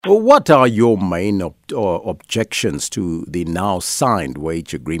Well, what are your main or objections to the now signed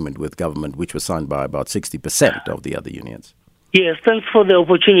wage agreement with government, which was signed by about 60% of the other unions? Yes, thanks for the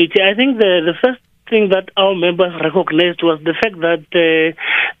opportunity. I think the first thing that our members recognized was the fact that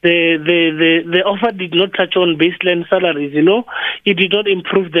the offer did not touch on baseline salaries. It did not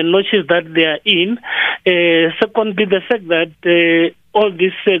improve the notches that they are in. Secondly, the fact that all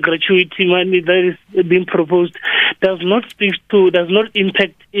this gratuity money that is being proposed does not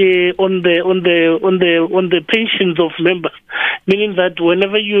impact on the pensions of members, meaning that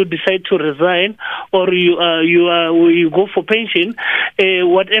whenever you decide to resign or you go for pension,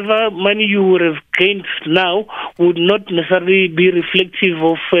 whatever money you would have gained now would not necessarily be reflective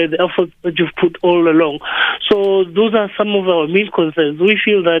of the efforts that you've put all along. So those are some of our main concerns. We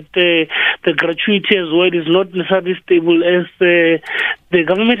feel that the gratuity as well is not necessarily stable, as the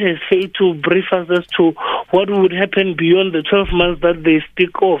government has failed to brief us as to what would happen beyond the 12 months that they speak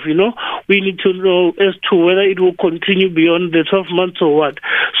of. We need to know as to whether it will continue beyond the 12 months or what.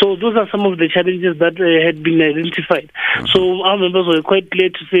 So those are some of the challenges that had been identified. Mm-hmm. So our members were quite clear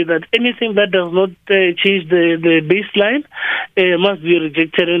to say that anything that does not change the baseline must be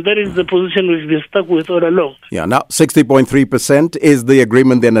rejected, and that is the position we've been stuck with all along. Yeah. Now, 60.3%, is the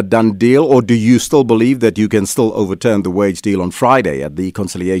agreement then a done deal, or do you still believe that you can still overturn the wage deal on Friday at the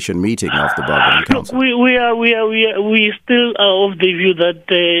conciliation meeting of the bargaining council? We still are of the view that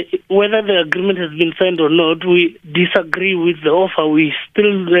whether the agreement has been signed or not, we disagree with the offer. We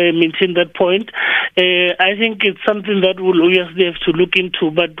still maintain that point. I think it's something that we'll obviously have to look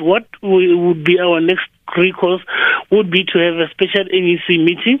into, but what would be our next recourse would be to have a special NEC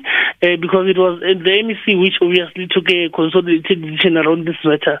meeting, because it was the NEC which obviously took a consolidated decision around this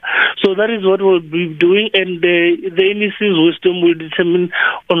matter. So that is what we'll be doing, and the NEC's wisdom will determine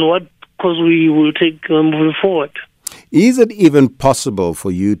on what course we will take moving forward. Is it even possible for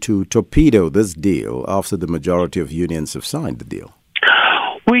you to torpedo this deal after the majority of unions have signed the deal?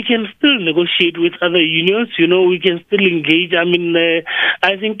 We can still negotiate with other unions, we can still engage.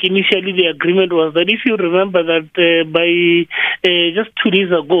 I think initially the agreement was that, if you remember that by just 2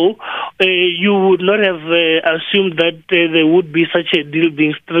 days ago, you would not have assumed that there would be such a deal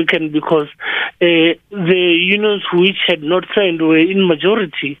being stricken, because the unions which had not signed were in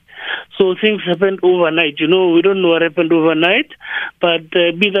majority. So things happened overnight. We don't know what happened overnight, but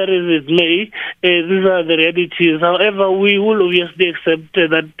be that as it may, these are the realities. However, we will obviously accept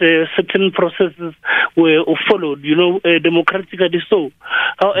that certain processes were followed, democratically so.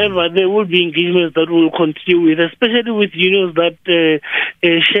 However, there will be engagements that we will continue with, especially with unions that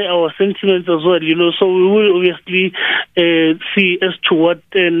share our sentiments as well, So we will obviously see as to what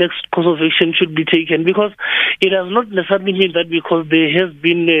next course of action should be taken, because it does not necessarily mean that because there has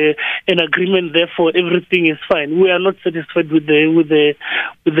been an agreement, therefore everything is fine. We are not satisfied with the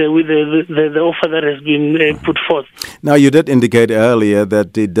offer that has been put forth. Now, you did indicate earlier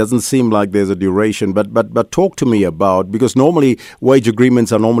that it doesn't seem like there's a duration, but talk to me about, because normally wage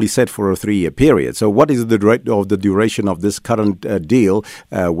agreements are normally set for a 3-year period. So what is the duration of this current deal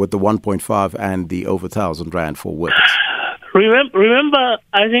with the 1.5 and the over 1,000 rand for workers? Remember,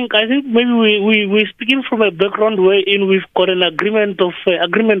 I think maybe we're speaking from a background wherein we've got an agreement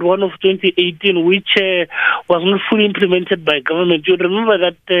 1 of 2018, which was not fully implemented by government. You remember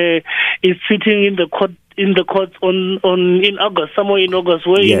that it's sitting in the courts in August, somewhere in August,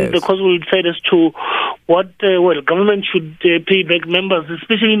 where yes, the court will decide as to what government should pay back members,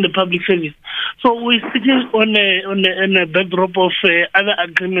 especially in the public service. So we're sitting on a backdrop of other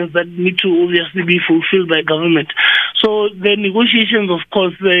agreements that need to obviously be fulfilled by government. So the negotiations, of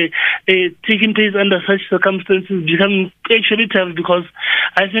course, taking place under such circumstances become actually tough, because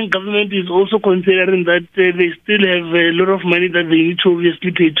I think government is also considering that they still have a lot of money that they need to obviously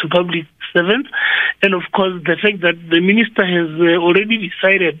pay to public servants. And of course, the fact that the minister has already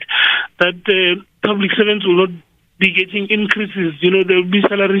decided that public servants will not be getting increases. There will be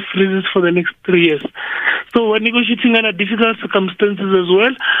salary freezes for the next 3 years. So we're negotiating under difficult circumstances as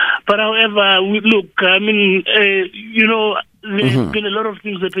well. But however, there's been a lot of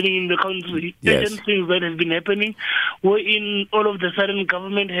things happening in the country. Yes. Certain things that have been happening, wherein all of the sudden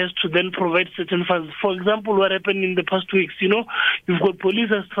government has to then provide certain funds. For example, what happened in the past weeks, you've got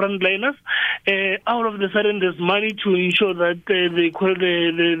police as frontliners. All of the sudden there's money to ensure that they call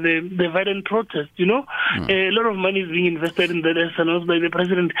the violent protest, A lot of money is being invested in that, as announced by the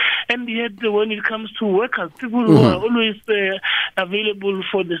president. And yet when it comes to workers, people who are always available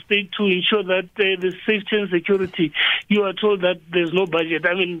for the state to ensure that the safety and security, you are told that there's no budget.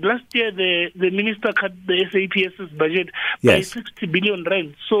 Last year the minister cut the SAPS's budget by 60 billion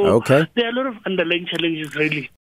rand. So there are a lot of underlying challenges, really.